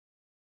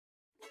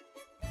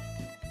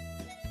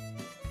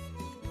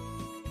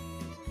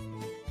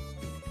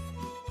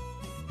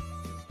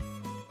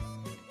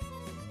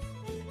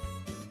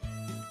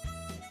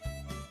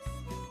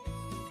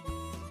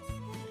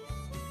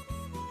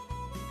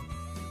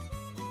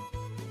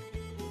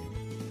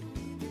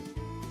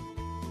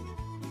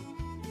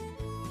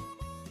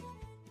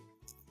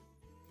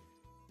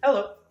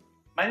Hello,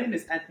 my name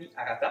is Anthony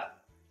Arata.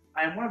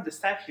 I am one of the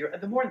staff here at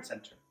the Morton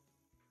Center.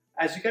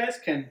 As you guys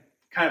can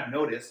kind of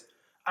notice,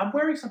 I'm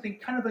wearing something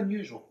kind of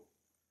unusual.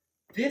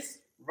 This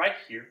right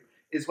here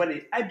is what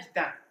a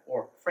habitant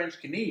or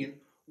French Canadian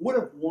would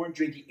have worn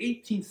during the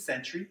 18th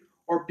century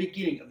or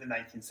beginning of the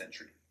 19th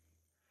century.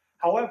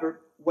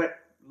 However, what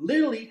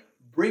literally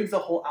brings the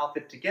whole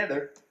outfit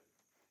together,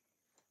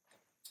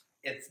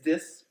 it's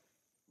this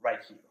right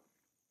here.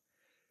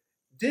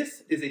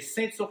 This is a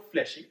Ceinture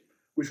Fléchée,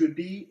 which would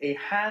be a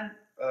hand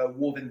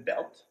woven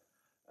belt.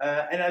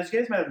 And as you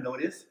guys might have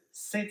noticed,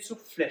 Ceinture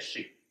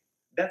Fléchée,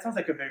 that sounds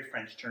like a very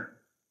French term.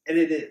 And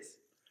it is.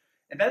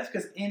 And that's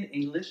because in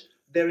English,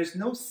 there is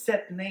no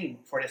set name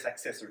for this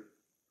accessory.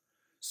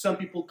 Some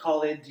people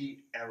call it the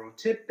arrow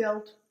tip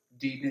belt,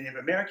 the Native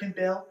American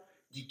belt,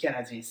 the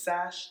Canadien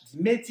sash,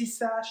 the Métis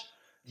sash,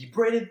 the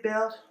braided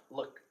belt.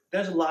 Look,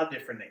 there's a lot of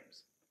different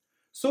names.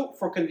 So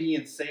for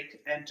convenience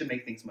sake and to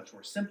make things much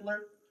more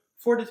simpler,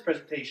 for this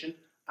presentation,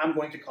 I'm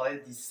going to call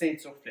it the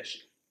Ceinture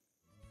Fléchée.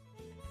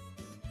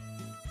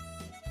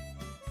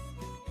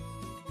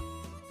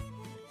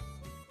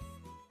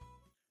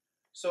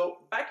 So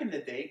back in the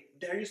day,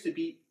 there used to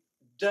be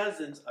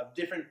dozens of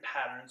different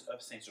patterns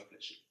of Ceinture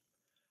Fléchée.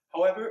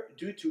 However,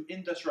 due to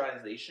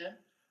industrialization,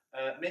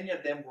 many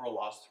of them were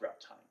lost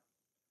throughout time.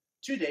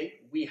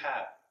 Today, we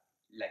have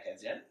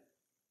l'Acadienne,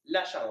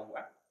 la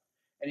Charlevoix,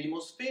 and the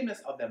most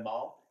famous of them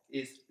all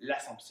is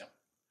l'Assomption,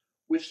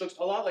 which looks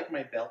a lot like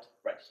my belt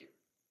right here.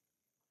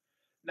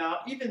 Now,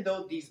 even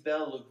though these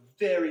belts look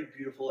very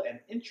beautiful and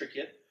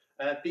intricate,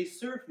 they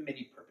serve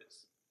many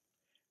purposes.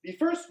 The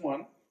first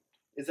one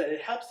is that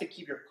it helps to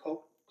keep your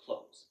coat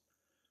closed.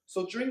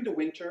 So during the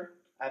winter,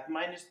 at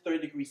minus 30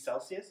 degrees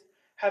Celsius,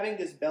 having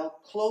this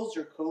belt close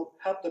your coat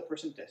helps the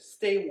person to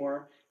stay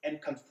warm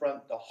and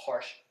confront the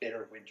harsh,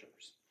 bitter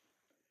winters.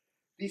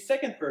 The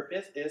second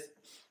purpose is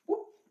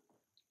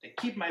to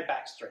keep my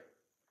back straight.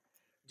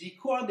 The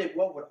coureurs des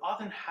bois would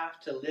often have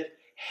to lift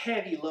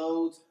heavy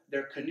loads,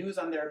 their canoes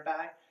on their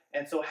back,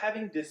 and so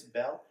having this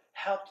belt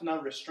helped to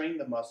not restrain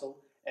the muscle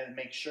and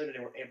make sure that they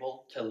were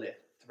able to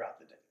lift throughout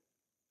the day.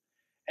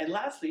 And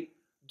lastly,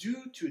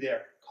 due to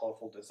their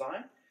colorful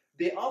design,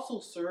 they also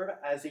serve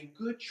as a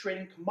good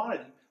trading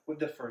commodity with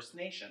the First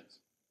Nations.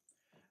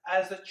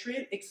 As the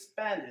trade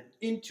expanded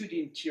into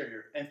the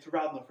interior and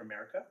throughout North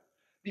America,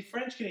 the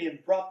French Canadians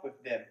brought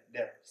with them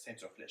their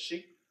Ceinture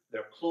Fléchée,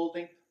 their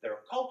clothing, their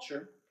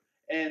culture,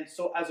 and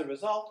so as a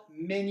result,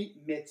 many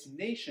Métis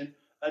nations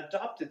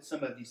adopted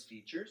some of these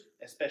features,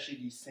 especially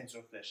the Ceinture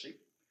Fléchée,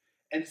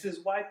 and this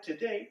is why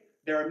today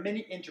there are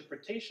many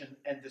interpretations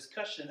and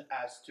discussion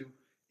as to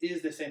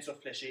is the Ceinture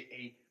Fléchée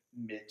a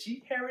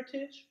Métis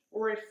heritage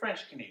or a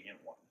French Canadian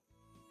one?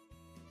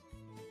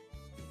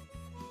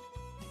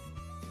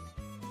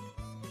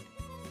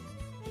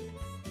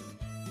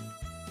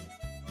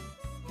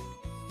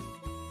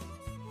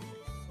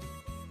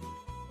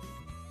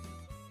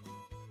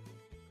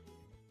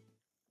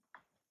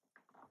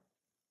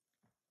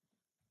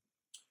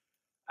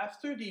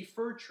 After the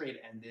fur trade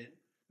ended,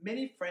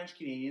 many French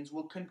Canadians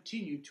will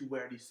continue to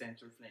wear the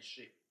Ceinture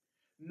Fléchée,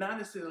 not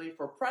necessarily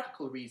for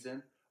practical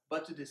reasons,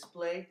 but to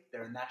display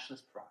their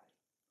nationalist pride.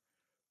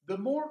 The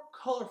more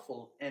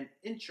colorful and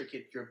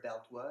intricate your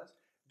belt was,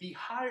 the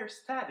higher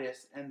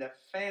status and the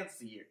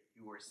fancier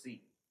you were seen.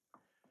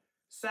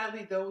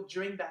 Sadly though,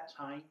 during that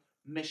time,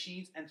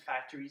 machines and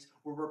factories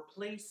were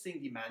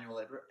replacing the manual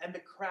labor and the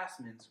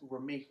craftsmen who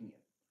were making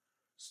it,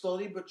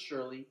 slowly but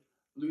surely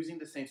losing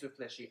the Ceinture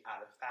Fléchée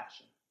out of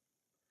fashion.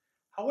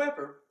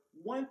 However,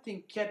 one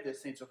thing kept the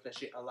Ceinture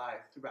Fléchée alive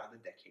throughout the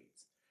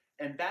decades,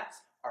 and that's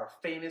our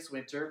famous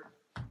winter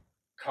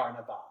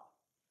Carnival.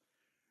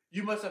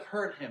 You must have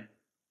heard him,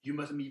 you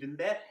must have even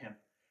met him,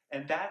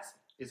 and that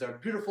is our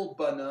beautiful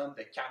bonhomme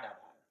de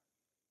Carnaval.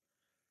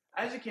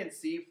 As you can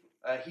see,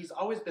 he's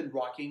always been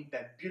rocking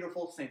that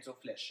beautiful Ceinture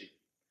Fléchée.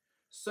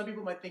 Some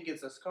people might think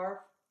it's a scarf,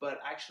 but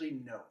actually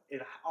no,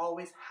 it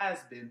always has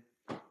been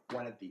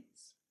one of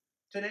these.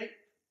 Today,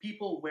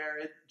 people wear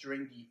it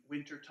during the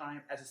winter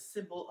time as a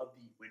symbol of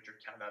the winter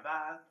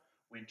carnaval,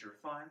 winter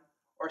fun,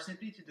 or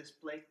simply to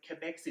display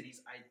Quebec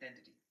City's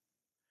identity.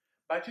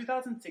 By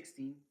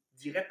 2016,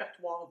 the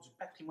Répertoire du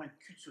patrimoine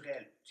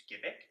culturel du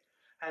Québec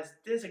has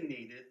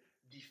designated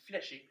the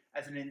Fléchée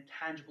as an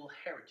intangible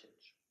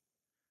heritage.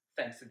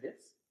 Thanks to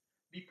this,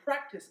 the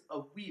practice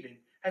of weaving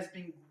has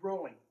been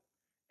growing.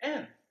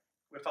 And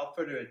without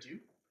further ado,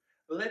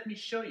 let me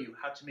show you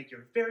how to make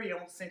your very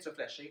own Ceinture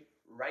Fléchée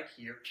right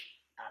here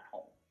at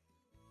home.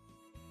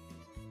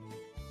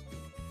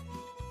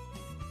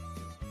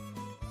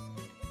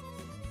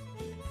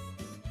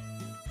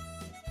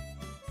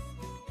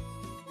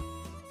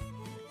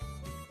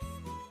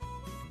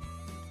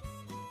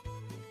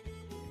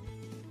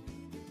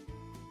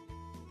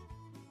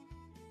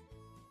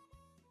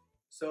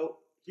 So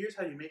here's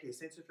how you make a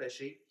Ceinture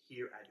Fléchée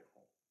here at your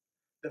home.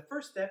 The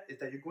first step is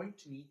that you're going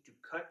to need to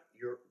cut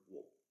your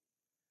wool.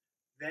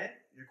 Then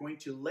you're going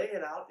to lay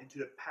it out into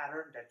the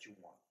pattern that you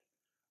want.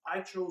 I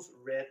chose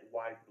red,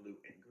 white, blue,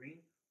 and green,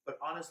 but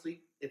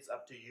honestly, it's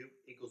up to you.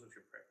 It goes with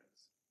your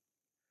preference.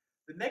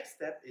 The next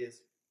step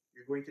is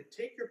you're going to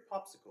take your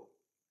popsicle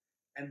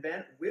and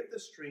then with the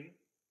string,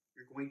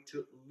 you're going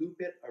to loop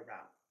it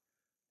around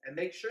and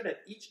make sure that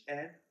each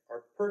end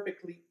are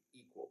perfectly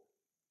equal.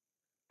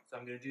 So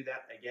I'm going to do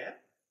that again.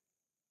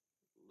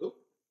 Loop,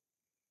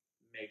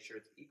 make sure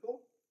it's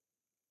equal.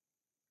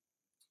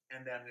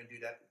 And then I'm going to do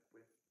that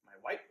with my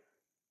white.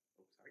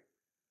 Oh, sorry.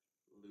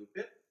 Loop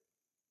it,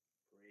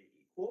 pretty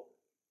equal.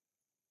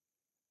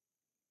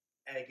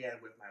 And again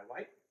with my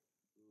white,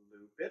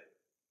 loop it,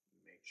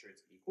 make sure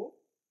it's equal.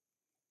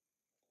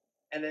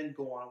 And then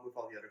go on with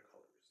all the other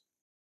colors.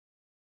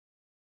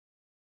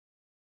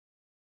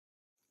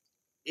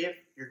 If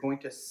you're going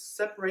to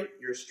separate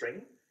your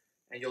string,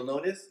 and you'll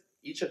notice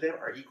each of them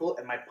are equal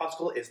and my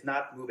popsicle is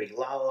not moving,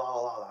 la la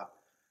la la,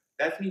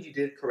 that means you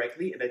did it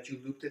correctly and that you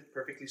looped it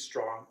perfectly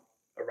strong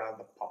around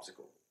the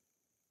popsicle.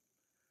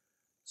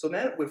 So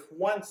then with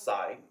one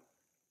side,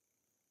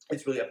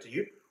 it's really up to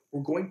you,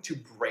 we're going to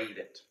braid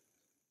it.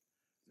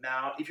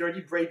 Now, if you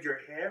already braid your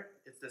hair,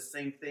 it's the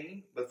same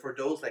thing, but for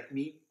those like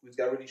me who's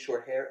got really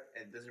short hair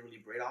and doesn't really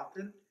braid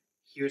often,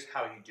 here's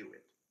how you do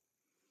it.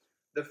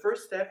 The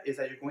first step is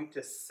that you're going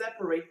to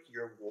separate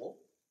your wool,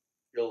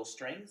 your little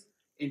strings,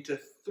 into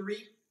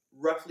 3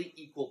 roughly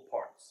equal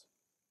parts.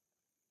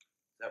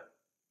 So,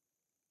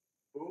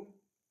 boom,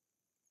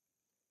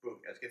 boom.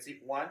 As you can see,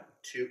 1,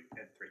 2,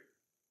 and 3.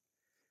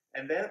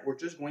 And then we're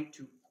just going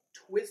to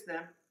twist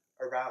them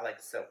around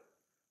like so.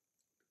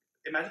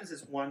 Imagine this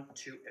is 1,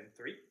 2, and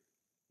 3.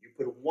 You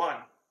put 1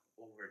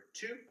 over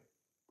 2,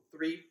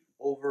 3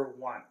 over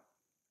 1,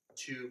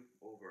 2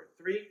 over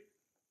 3,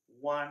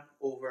 1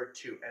 over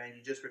 2. And then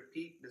you just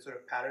repeat this sort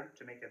of pattern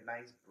to make a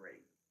nice braid.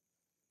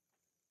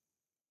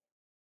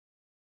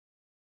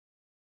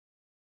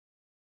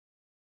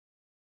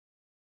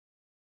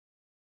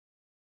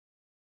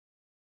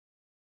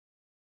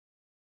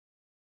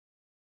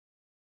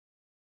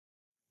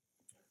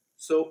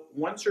 So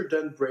once you're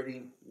done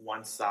braiding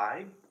one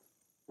side,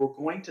 we're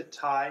going to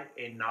tie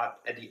a knot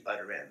at the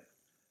other end.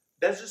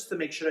 That's just to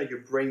make sure that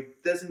your braid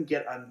doesn't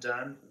get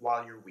undone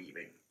while you're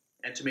weaving,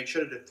 and to make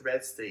sure that the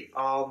threads stay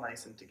all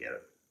nice and together.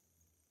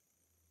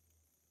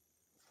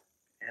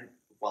 And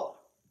voila.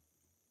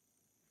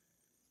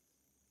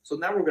 So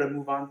now we're going to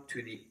move on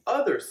to the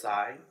other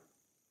side,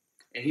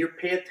 and here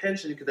pay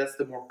attention because that's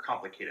the more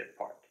complicated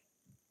part.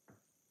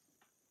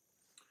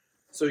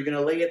 So you're going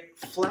to lay it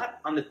flat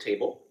on the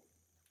table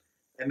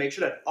and make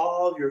sure that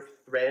all of your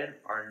thread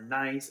are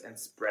nice and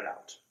spread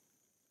out.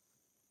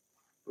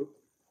 Boop,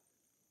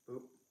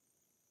 boop,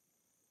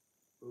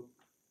 boop.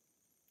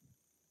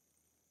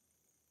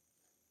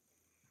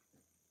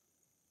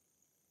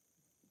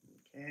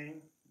 Okay,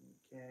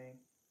 okay.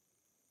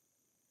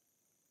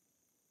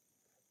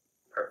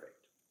 Perfect.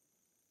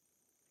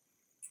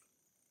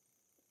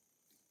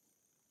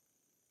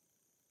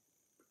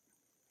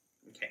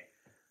 Okay,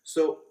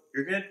 so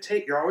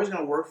you're always going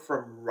to work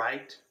from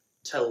right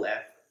to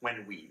left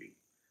when weaving.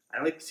 I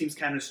know it seems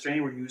kind of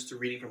strange, we're used to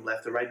reading from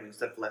left to right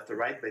instead of left to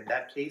right, but in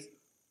that case,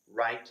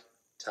 right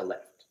to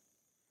left.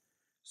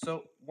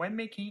 So when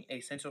making a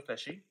ceinture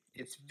fléchée,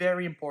 it's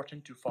very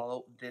important to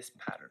follow this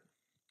pattern.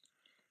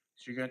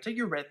 So you're going to take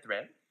your red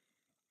thread,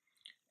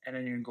 and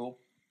then you're going to go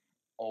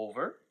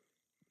over,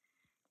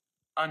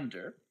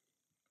 under,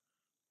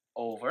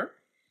 over,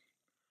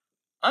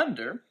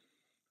 under,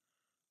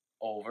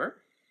 over,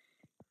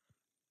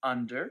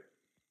 under,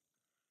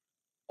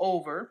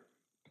 over,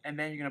 and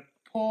then you're going to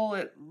pull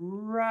it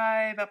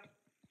right up,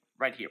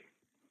 right here.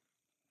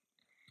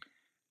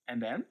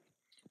 And then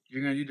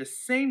you're going to do the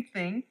same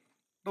thing,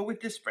 but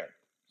with this thread.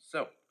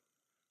 So,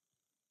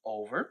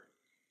 over,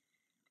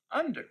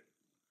 under,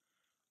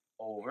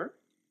 over,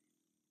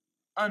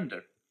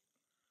 under,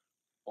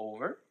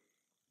 over,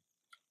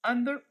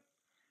 under,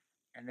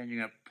 and then you're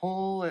going to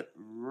pull it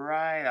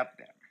right up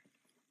there.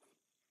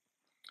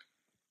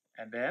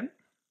 And then,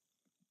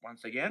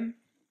 once again,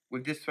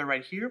 with this thread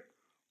right here,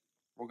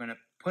 we're going to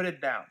put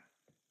it down.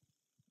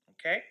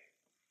 Okay?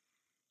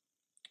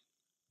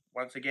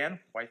 Once again,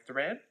 white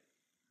thread,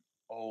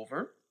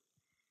 over,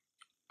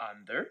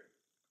 under,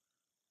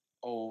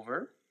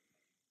 over,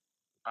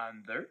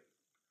 under,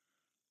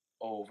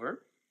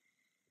 over,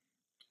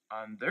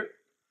 under,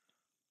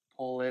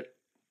 pull it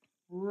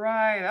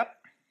right up,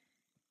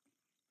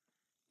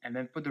 and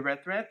then put the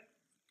red thread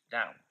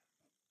down.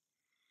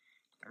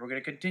 And we're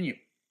going to continue.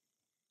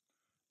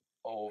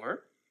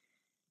 Over,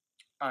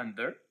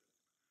 under,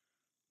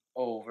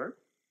 over.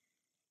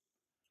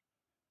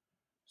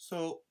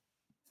 So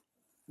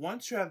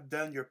once you have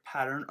done your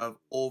pattern of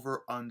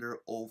over,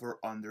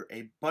 under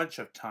a bunch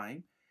of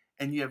time,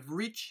 and you have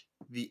reached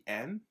the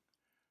end,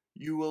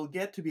 you will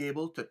get to be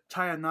able to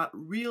tie a knot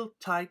real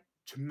tight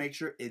to make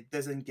sure it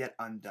doesn't get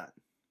undone.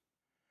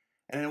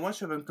 And then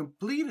once you have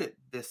completed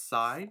this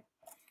side,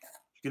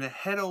 you're going to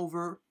head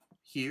over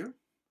here,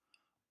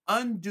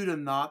 undo the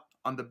knot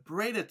on the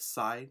braided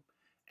side,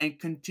 and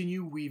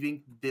continue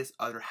weaving this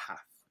other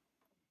half.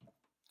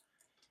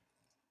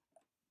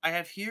 I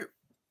have here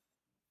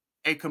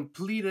a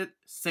completed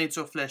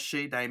ceinture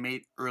fléchée that I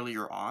made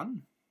earlier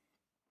on.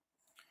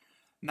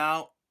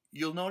 Now,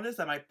 you'll notice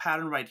that my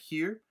pattern right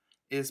here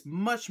is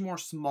much more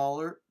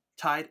smaller,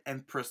 tight,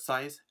 and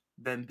precise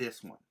than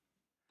this one.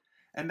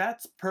 And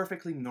that's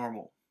perfectly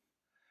normal.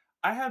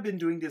 I have been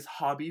doing this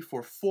hobby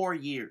for 4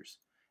 years,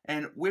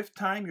 and with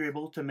time you're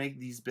able to make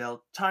these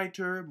belts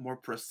tighter, more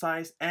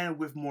precise, and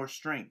with more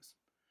strings.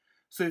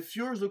 So if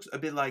yours looks a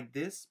bit like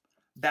this,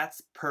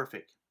 that's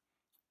perfect.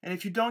 And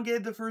if you don't get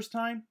it the first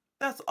time,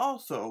 that's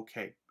also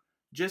okay.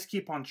 Just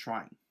keep on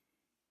trying.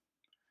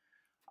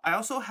 I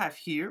also have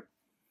here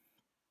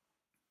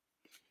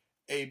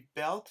a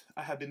belt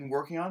I have been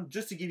working on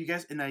just to give you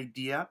guys an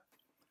idea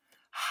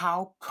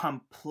how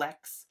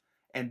complex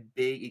and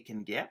big it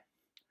can get.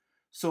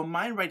 So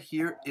mine right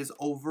here is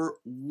over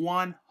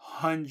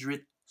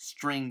 100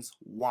 strings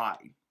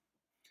wide.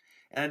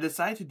 And I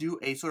decided to do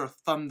a sort of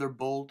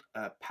thunderbolt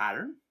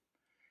pattern.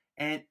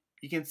 And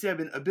you can see I've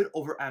been a bit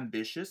over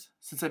ambitious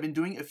since I've been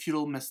doing a few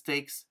little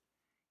mistakes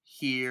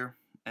here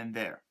and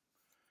there.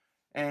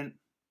 And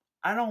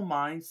I don't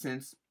mind,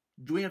 since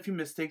doing a few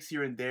mistakes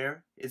here and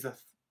there is a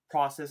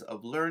process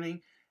of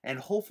learning, and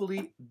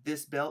hopefully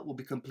this belt will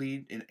be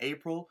completed in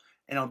April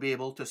and I'll be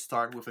able to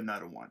start with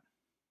another one.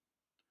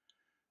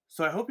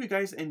 So I hope you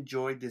guys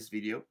enjoyed this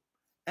video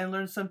and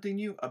learned something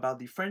new about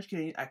the French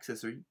Canadian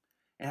accessory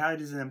and how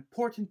it is an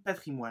important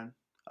patrimoine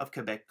of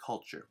Quebec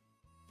culture.